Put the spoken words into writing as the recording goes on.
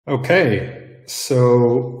Okay,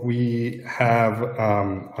 so we have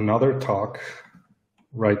another talk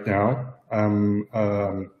right now. I'm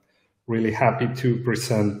really happy to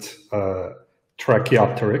present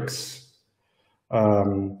Tracheopteryx.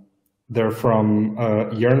 They're from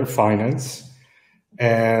Yearn Finance,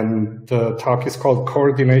 and the talk is called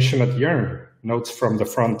Coordination at Yearn, Notes from the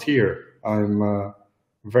Frontier. I'm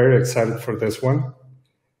very excited for this one.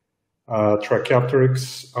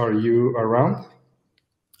 Tracheopteryx, are you around?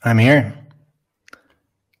 I'm here.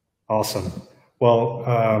 Awesome. Well,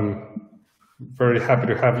 very happy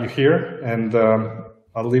to have you here, and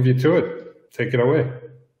I'll leave you to it. Take it away.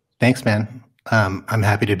 Thanks, man. I'm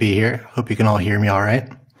happy to be here. Hope you can all hear me all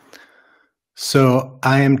right. So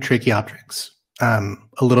I am Tracheopteryx. A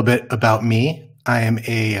little bit about me. I am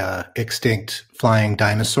a extinct flying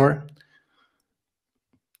dinosaur,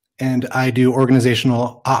 and I do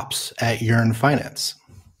organizational ops at Yearn Finance.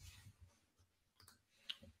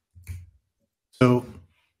 So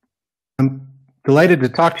I'm delighted to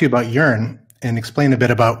talk to you about Yearn and explain a bit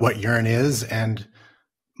about what Yearn is and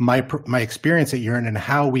my experience at Yearn and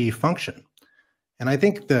how we function. And I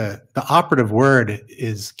think the operative word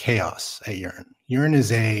is chaos at Yearn. Yearn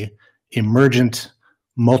is a emergent,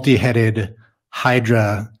 multi-headed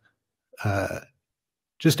hydra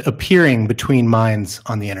just appearing between minds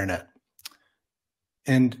on the internet.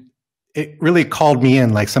 And it really called me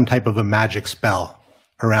in like some type of a magic spell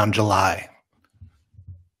around July.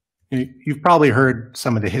 You've probably heard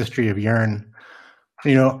some of the history of Yearn.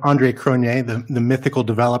 You know, Andre Cronje, the mythical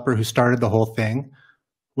developer who started the whole thing,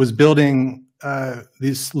 was building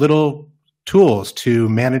these little tools to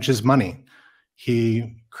manage his money.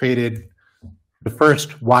 He created the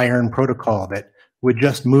first Yearn protocol that would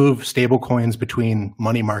just move stablecoins between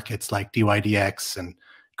money markets like DYDX and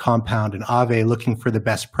Compound and Aave, looking for the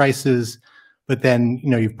best prices. But then, you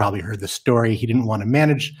know, you've probably heard the story. He didn't want to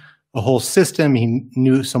manage a whole system. He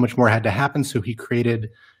knew so much more had to happen, so he created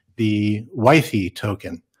the Wi-Fi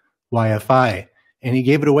token, YFI, and he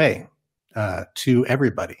gave it away to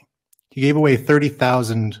everybody. He gave away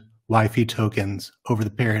 30,000 Wi-Fi tokens over the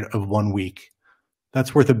period of 1 week.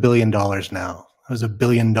 That's worth $1 billion now. That was $1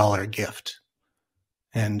 billion gift.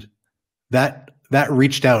 And that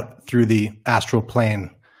reached out through the astral plane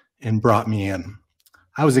and brought me in.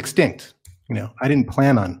 I was extinct. You know, I didn't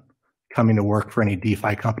plan on coming to work for any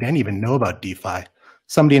DeFi company. I didn't even know about DeFi.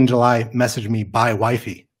 Somebody in July messaged me, buy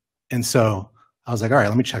Wi-Fi. And so I was like, all right,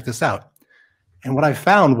 let me check this out. And what I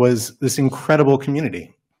found was this incredible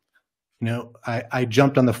community. You know, I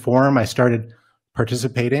jumped on the forum, I started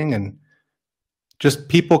participating, and just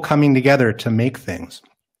people coming together to make things.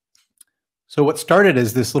 So what started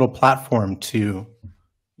as this little platform to, you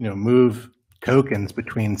know, move tokens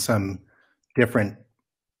between some different,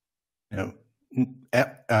 you know,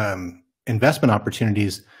 investment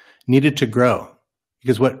opportunities needed to grow.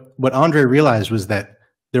 Because what Andre realized was that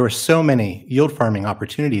there were so many yield farming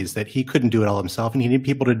opportunities that he couldn't do it all himself, and he needed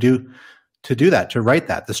people to do that, to write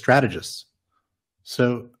that, the strategists.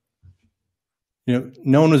 So, you know,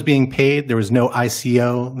 no one was being paid. There was no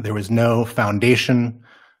ICO. There was no foundation.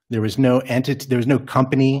 There was no entity. There was no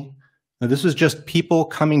company. Now, this was just people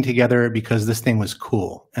coming together because this thing was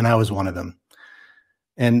cool, and I was one of them.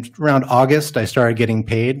 And around August, I started getting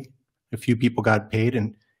paid. A few people got paid,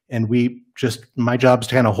 and we just, my job is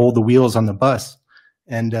to kind of hold the wheels on the bus.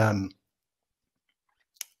 And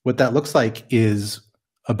what that looks like is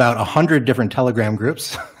about 100 different Telegram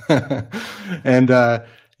groups and,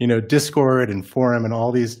 you know, Discord and forum and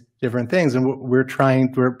all these different things. And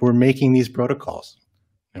we're making these protocols,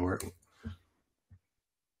 and we're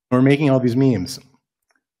making all these memes.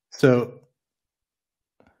 So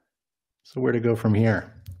where to go from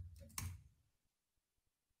here?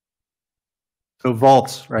 So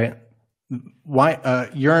vaults, right?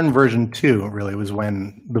 Yearn version 2 really was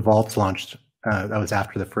when the vaults launched. That was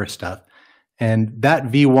after the first stuff. And that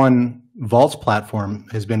V1 vaults platform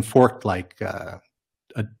has been forked like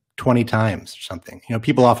 20 times or something. You know,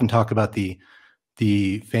 people often talk about the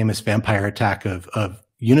famous vampire attack of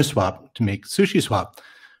Uniswap to make SushiSwap.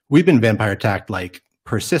 We've been vampire attacked like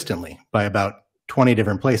persistently by about 20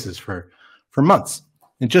 different places for months.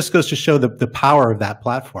 It just goes to show the power of that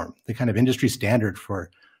platform, the kind of industry standard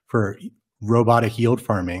for robotic yield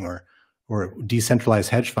farming or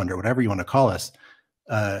decentralized hedge fund or whatever you want to call us,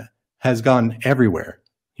 has gone everywhere.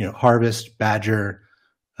 You know, Harvest, Badger,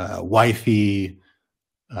 Wi-Fi,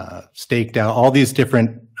 Staked Out, all these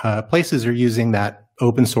different places are using that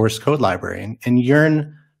open source code library. And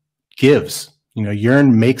Yearn gives, you know,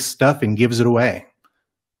 Yearn makes stuff and gives it away.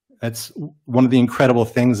 That's one of the incredible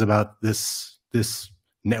things about this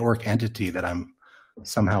network entity that I'm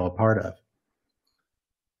somehow a part of.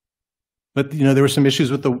 but there were some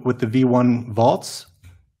issues with the V1 vaults,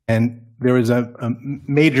 and there was a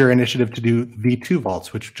major initiative to do V2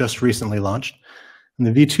 vaults, which just recently launched. And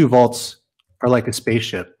the V2 vaults are like a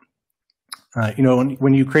spaceship.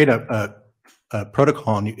 When you create a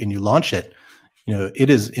protocol and you launch it, it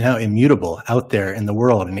is immutable out there in the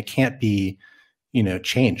world, and it can't be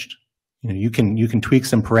changed. You can tweak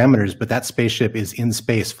some parameters, but that spaceship is in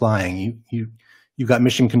space flying. You've got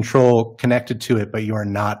mission control connected to it, but you are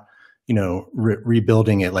not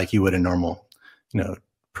rebuilding it like you would a normal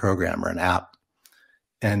program or an app.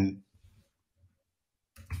 And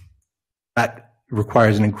that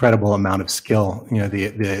requires an incredible amount of skill.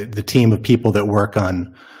 The team of people that work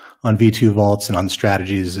on V2 vaults and on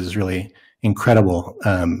strategies is really incredible.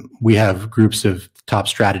 We have groups of top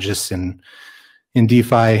strategists in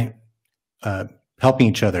DeFi helping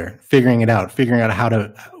each other, figuring out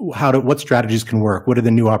what strategies can work, what are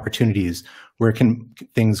the new opportunities, where can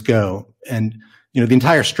things go. And the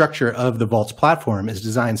entire structure of the Vaults platform is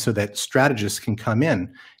designed so that strategists can come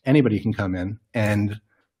in, anybody can come in and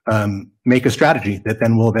make a strategy that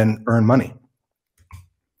will earn money.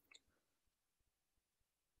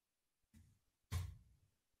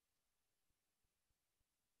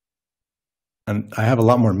 And I have a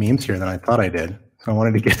lot more memes here than I thought I did. So I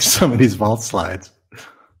wanted to get to some of these vault slides.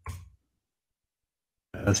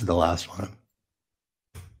 This is the last one.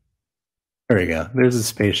 There we go. There's a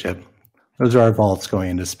spaceship. Those are our vaults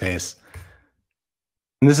going into space.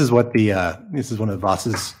 And this is what this is one of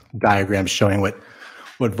Voss's diagrams showing what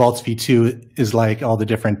Vaults V2 is like. All the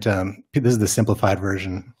different. This is the simplified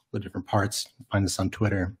version. The different parts. Find this on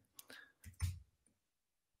Twitter.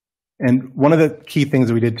 And one of the key things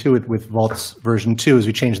that we did too with Vaults version 2 is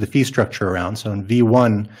we changed the fee structure around. So in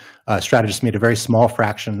V1, strategists made a very small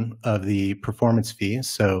fraction of the performance fee.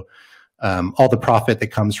 So all the profit that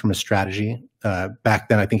comes from a strategy, back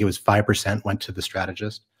then I think it was 5% went to the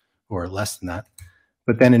strategist, or less than that.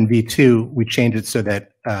 But then in V2, we changed it so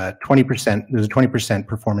that 20%, there's a 20%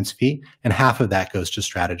 performance fee, and half of that goes to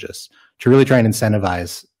strategists to really try and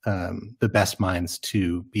incentivize the best minds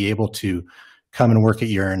to be able to come and work at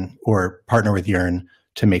Yearn or partner with Yearn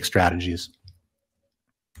to make strategies.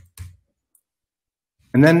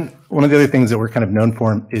 And then one of the other things that we're kind of known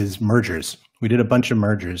for is mergers. We did a bunch of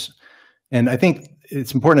mergers. And I think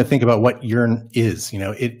it's important to think about what Yearn is.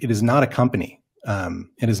 It is not a company.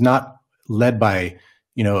 It is not led by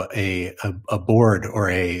a board or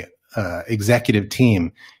a executive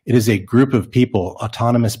team. It is a group of people,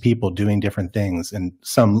 autonomous people doing different things, and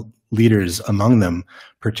some leaders among them,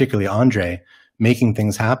 particularly Andre, making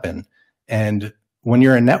things happen. And when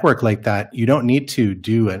you're a network like that, you don't need to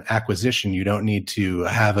do an acquisition. You don't need to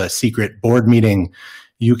have a secret board meeting.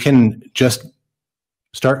 You can just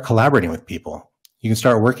start collaborating with people. You can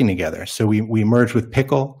start working together. So we merged with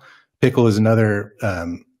Pickle. Pickle is another,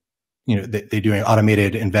 they're doing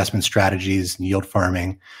automated investment strategies and yield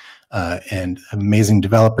farming, and an amazing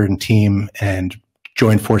developer and team, and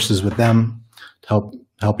joined forces with them to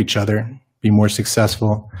help each other be more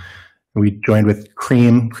successful. We joined with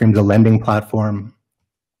Cream. Cream's a lending platform.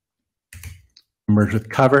 We merged with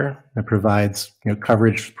Cover that provides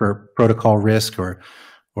coverage for protocol risk or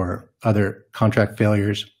other contract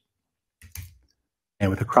failures. And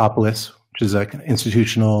with Acropolis, which is an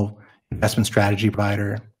institutional investment strategy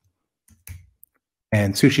provider.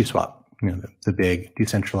 And SushiSwap, the big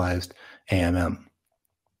decentralized AMM.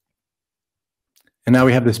 And now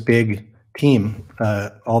we have this big team,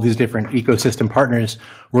 all these different ecosystem partners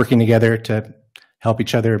working together to help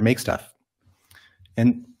each other make stuff.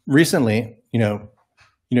 And recently,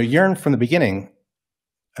 Yearn from the beginning,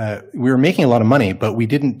 we were making a lot of money, but we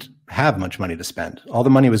didn't have much money to spend. All the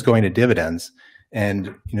money was going to dividends,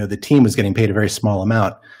 and the team was getting paid a very small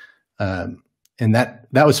amount. And that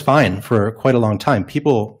was fine for quite a long time.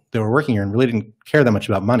 People that were working here and really didn't care that much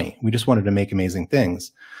about money. We just wanted to make amazing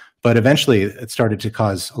things. But eventually it started to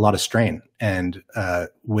cause a lot of strain. And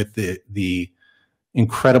with the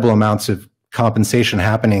incredible amounts of compensation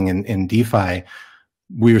happening in DeFi,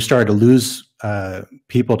 we were starting to lose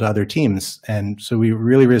people to other teams. And so we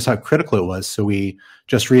really saw how critical it was. So we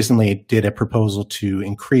just recently did a proposal to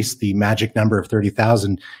increase the magic number of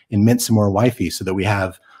 30,000 and mint some more Wi-Fi so that we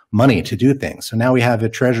have money to do things. So now we have a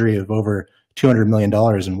treasury of over $200 million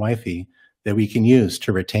in Wi-Fi that we can use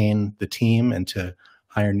to retain the team and to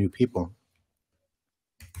hire new people.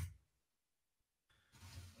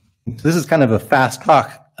 So this is kind of a fast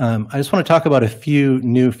talk. I just want to talk about a few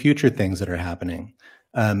new future things that are happening.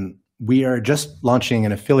 We are just launching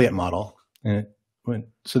an affiliate model.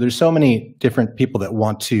 So there's so many different people that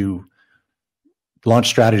want to launch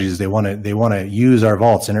strategies. They want to use our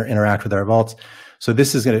vaults, interact with our vaults. So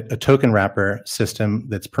this is a token wrapper system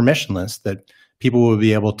that's permissionless that people will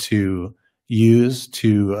be able to use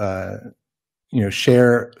to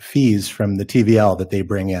share fees from the TVL that they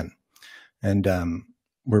bring in. And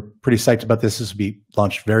we're pretty psyched about this. This will be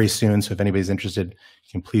launched very soon. So if anybody's interested,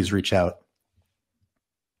 you can please reach out.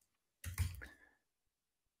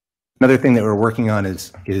 Another thing that we're working on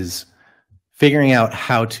is figuring out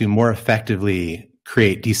how to more effectively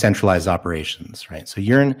create decentralized operations, right? So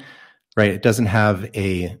Yearn, right, it doesn't have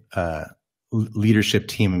a leadership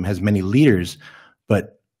team. It has many leaders,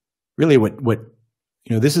 but really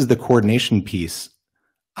this is the coordination piece.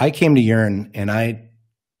 I came to Yearn and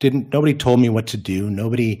nobody told me what to do.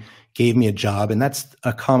 Nobody gave me a job. And that's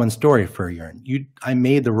a common story for Yearn. I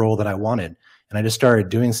made the role that I wanted and I just started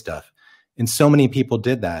doing stuff. And so many people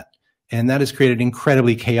did that. And that has created an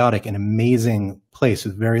incredibly chaotic and amazing place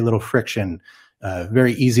with very little friction,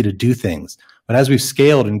 very easy to do things. But as we've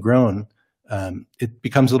scaled and grown, it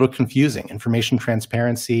becomes a little confusing. Information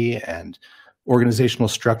transparency and organizational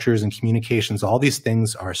structures and communications, all these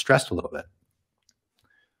things are stressed a little bit.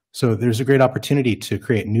 So there's a great opportunity to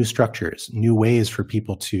create new structures, new ways for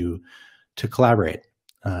people to collaborate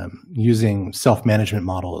using self-management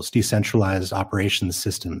models, decentralized operations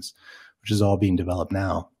systems, which is all being developed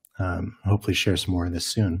now. Hopefully share some more of this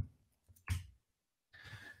soon.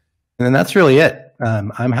 And then that's really it.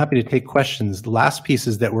 I'm happy to take questions. The last piece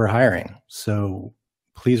is that we're hiring. So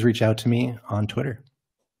please reach out to me on Twitter.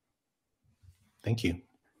 Thank you.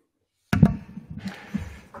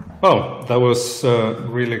 Oh, that was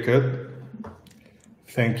really good.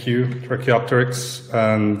 Thank you, Tracheopteryx.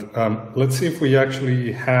 And let's see if we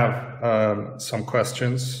actually have some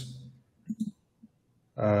questions.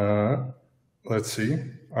 Let's see.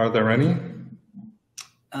 Are there any?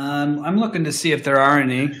 I'm looking to see if there are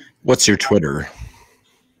any. What's your Twitter?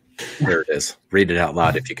 There it is. Read it out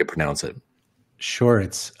loud if you could pronounce it. Sure,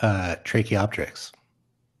 it's Tracheopteryx.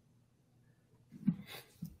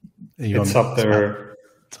 It's up there.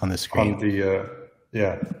 It's on the screen.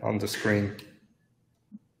 On the screen.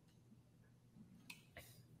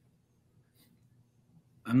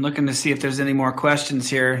 I'm looking to see if there's any more questions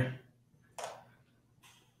here.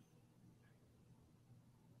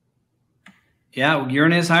 Yeah,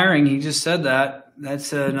 Yearn is hiring. He just said that.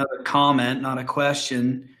 That's another comment, not a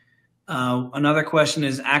question. Another question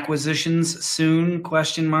is acquisitions soon,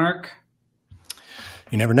 question mark.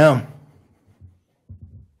 You never know.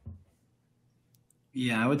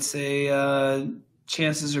 Yeah, I would say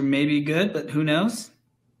chances are maybe good, but who knows?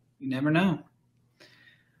 You never know.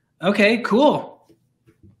 Okay, cool.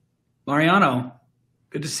 Mariano,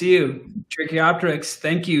 good to see you. Tracheopteryx,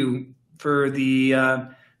 thank you for the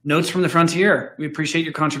notes from the frontier. We appreciate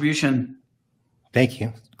your contribution. Thank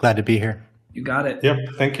you. Glad to be here. You got it. Yep.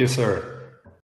 Thank you, sir.